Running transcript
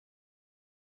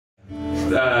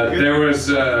there was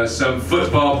some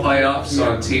football playoffs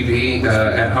on TV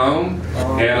at home,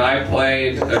 and I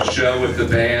played a show with the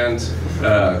band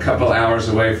a couple hours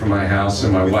away from my house,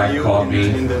 and my wife called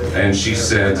me and she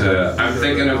said, I'm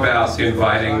thinking about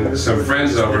inviting some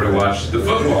friends over to watch the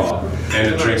football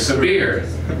and to drink some beer.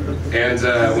 And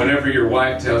whenever your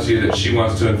wife tells you that she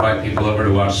wants to invite people over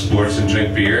to watch sports and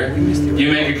drink beer,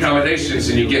 you make accommodations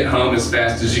and you get home as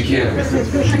fast as you can.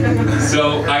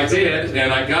 So I did,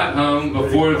 and I got home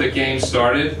before the game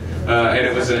started, and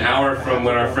it was an hour from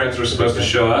when our friends were supposed to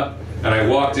show up. And I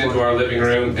walked into our living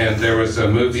room, and there was a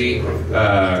movie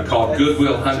called Good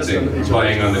Will Hunting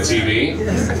playing on the TV.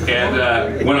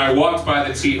 And when I walked by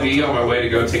the TV on my way to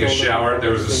go take a shower,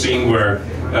 there was a scene where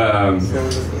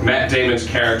Matt Damon's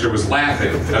character was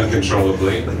laughing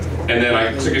uncontrollably. And then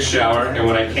I took a shower, and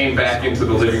when I came back into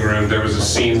the living room, there was a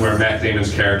scene where Matt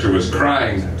Damon's character was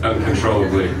crying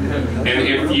uncontrollably. And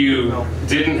if you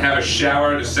didn't have a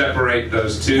shower to separate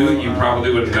those two, you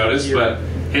probably wouldn't notice, but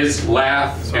his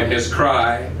laugh and his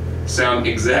cry sound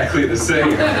exactly the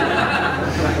same.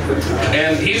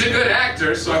 And he's a good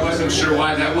actor, so I wasn't sure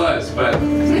why that was, but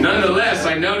nonetheless,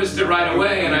 I noticed it right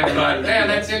away, and I thought, man,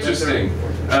 that's interesting.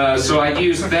 So I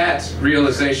used that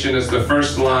realization as the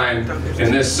first line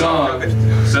in this song.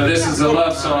 So this is a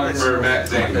love song for Matt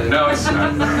Damon. No, it's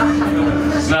not.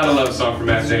 It's not a love song for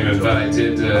Matt Damon, but I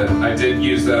did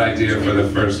use that idea for the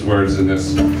first words in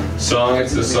this song.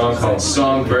 It's a song called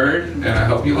Songbird, and I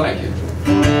hope you like it.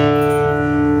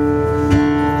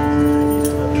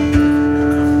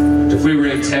 If we were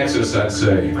in Texas, I'd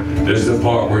say, there's the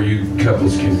part where you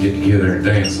couples can get together and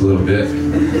dance a little bit.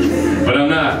 But I'm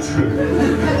not.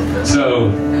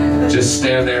 So, just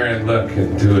stand there and look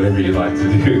and do whatever you like to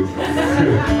do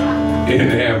in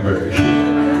Hamburg.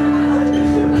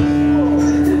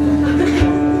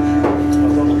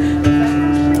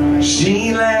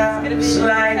 She laughs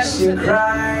like she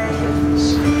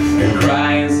cries, and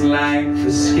cries like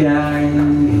the sky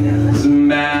is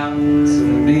about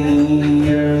to be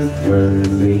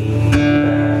earthly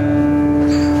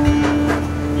bound.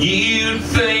 You'd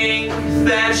think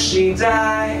that she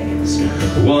dies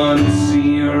one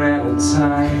year at a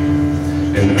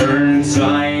time, and her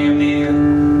time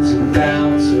is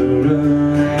about to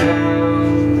run out.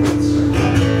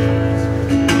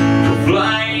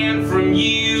 Flying from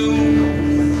you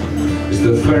is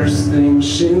the first thing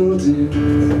she'll do,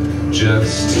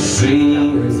 just to see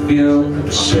and feel and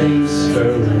chase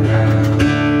her around.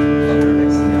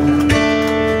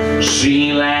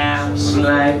 She laughs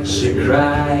like she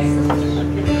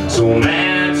cries, so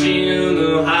imagine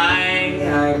the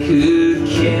high I could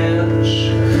catch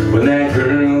when that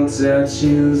girl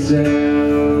touches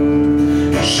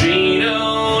down. She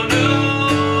don't know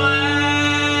why.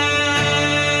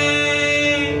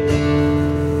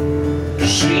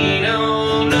 She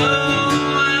don't know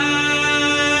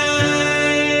why.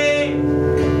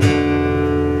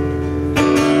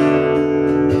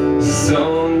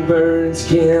 Songbirds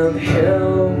can't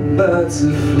help but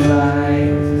to fly.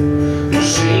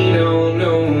 She don't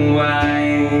know why.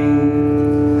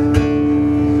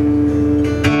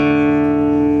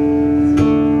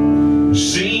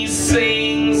 She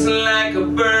sings like a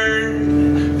bird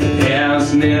that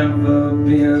has never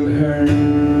been heard,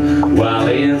 while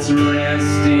it's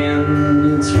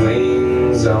resting its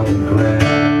wings on the ground.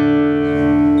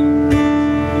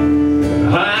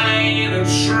 High in a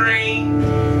tree,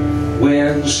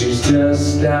 when she's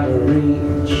just out of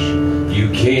reach, you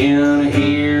can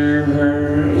hear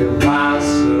her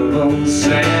impossible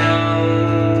sound,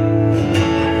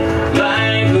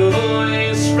 like a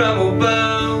voice from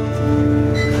above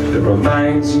that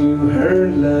reminds you her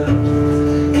love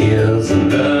is a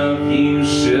love you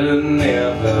should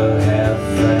never have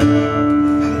found.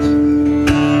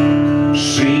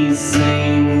 She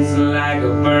sings like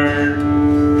a bird,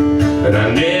 but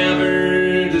I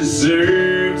never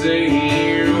deserved to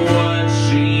hear what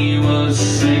she was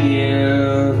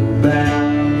singing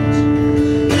about.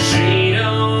 She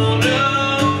don't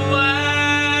know why.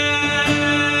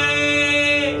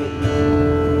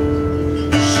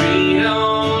 She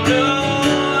don't know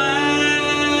why.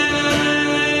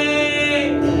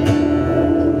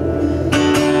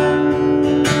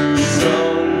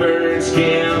 Songbirds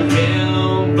can't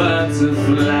help but to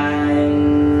fly.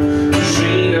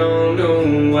 She don't know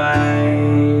why.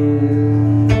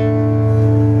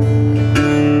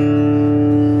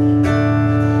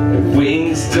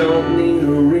 Wings don't need a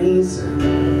reason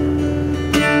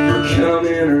for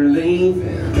coming or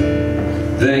leaving.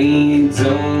 They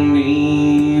don't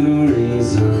need a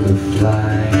reason to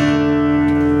fly.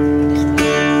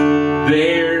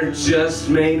 They're just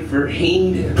made for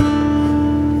heating.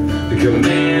 The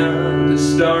command to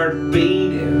start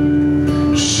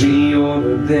beating, she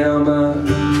ordered them up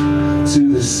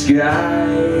to the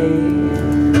sky.